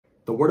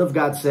The Word of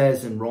God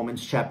says in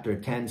Romans chapter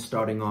 10,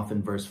 starting off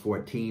in verse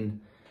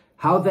 14,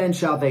 "How then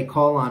shall they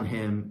call on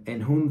him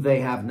in whom they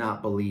have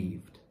not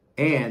believed?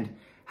 And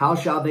how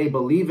shall they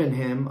believe in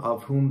him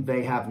of whom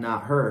they have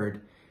not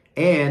heard?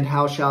 And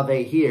how shall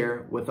they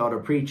hear without a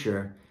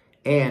preacher?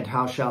 And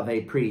how shall they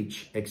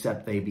preach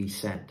except they be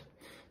sent?"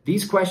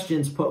 These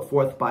questions put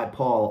forth by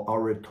Paul are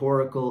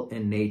rhetorical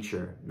in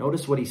nature.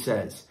 Notice what he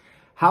says.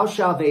 How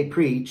shall they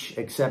preach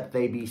except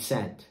they be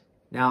sent?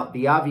 Now,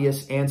 the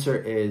obvious answer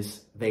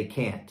is they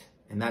can't,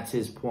 and that's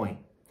his point.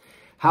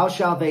 How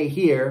shall they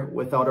hear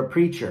without a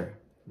preacher?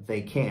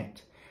 They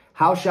can't.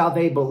 How shall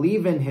they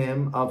believe in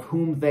him of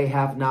whom they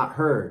have not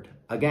heard?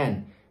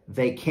 Again,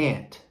 they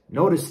can't.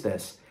 Notice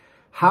this.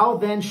 How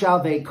then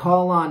shall they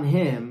call on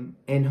him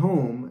in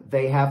whom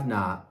they have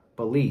not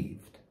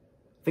believed?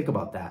 Think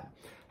about that.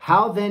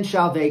 How then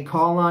shall they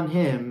call on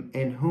him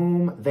in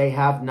whom they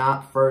have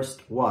not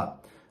first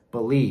what?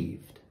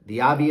 Believed.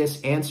 The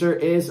obvious answer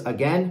is,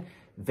 again,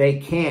 they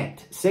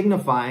can't,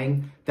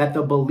 signifying that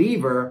the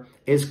believer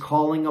is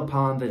calling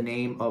upon the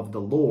name of the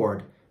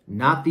Lord,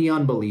 not the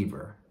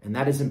unbeliever. And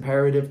that is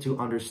imperative to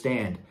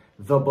understand.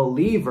 The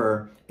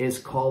believer is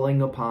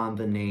calling upon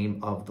the name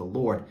of the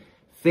Lord.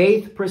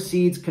 Faith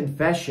precedes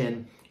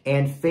confession,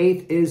 and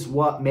faith is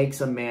what makes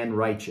a man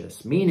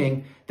righteous,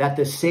 meaning that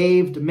the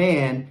saved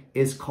man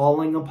is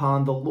calling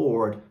upon the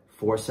Lord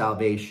for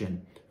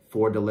salvation,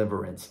 for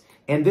deliverance.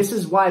 And this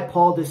is why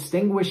Paul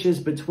distinguishes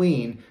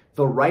between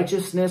the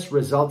righteousness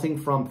resulting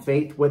from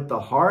faith with the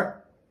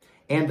heart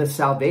and the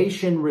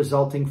salvation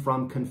resulting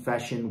from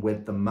confession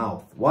with the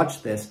mouth.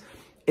 Watch this.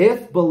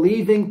 If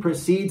believing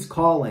precedes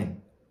calling,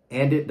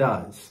 and it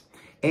does,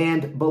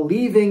 and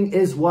believing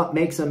is what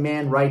makes a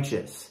man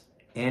righteous,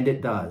 and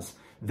it does,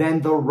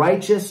 then the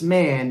righteous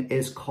man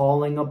is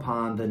calling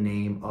upon the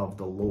name of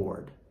the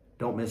Lord.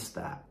 Don't miss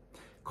that.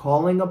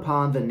 Calling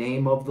upon the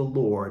name of the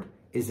Lord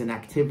is an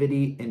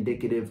activity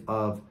indicative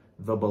of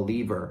the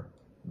believer,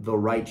 the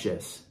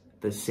righteous,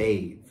 the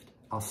saved.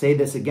 I'll say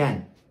this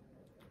again.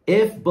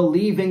 If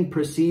believing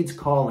precedes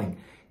calling,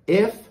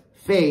 if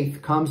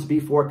faith comes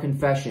before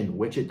confession,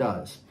 which it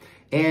does,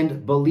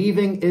 and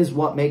believing is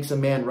what makes a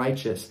man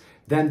righteous,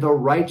 then the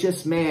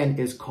righteous man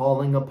is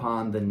calling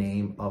upon the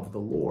name of the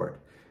Lord.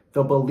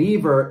 The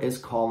believer is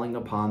calling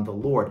upon the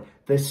Lord.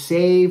 The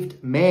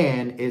saved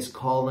man is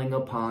calling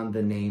upon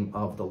the name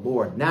of the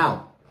Lord.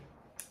 Now,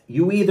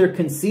 you either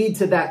concede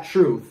to that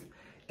truth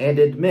and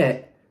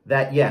admit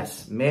that,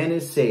 yes, man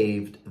is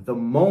saved the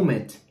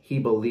moment he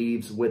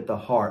believes with the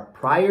heart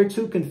prior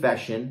to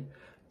confession,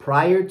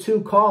 prior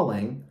to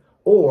calling,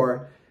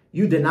 or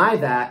you deny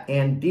that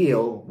and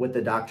deal with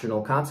the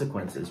doctrinal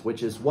consequences,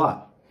 which is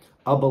what?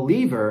 A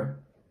believer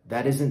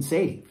that isn't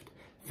saved.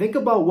 Think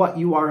about what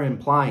you are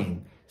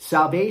implying.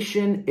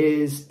 Salvation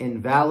is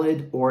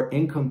invalid or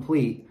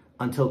incomplete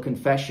until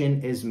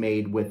confession is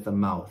made with the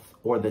mouth,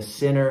 or the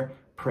sinner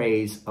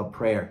prays a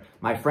prayer.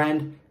 My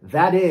friend,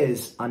 that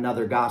is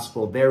another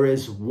gospel. There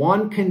is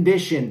one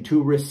condition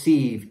to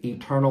receive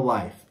eternal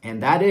life,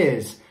 and that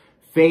is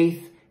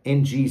faith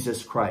in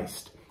Jesus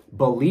Christ.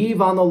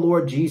 Believe on the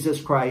Lord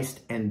Jesus Christ,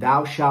 and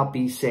thou shalt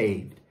be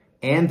saved,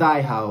 and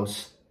thy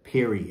house,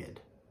 period.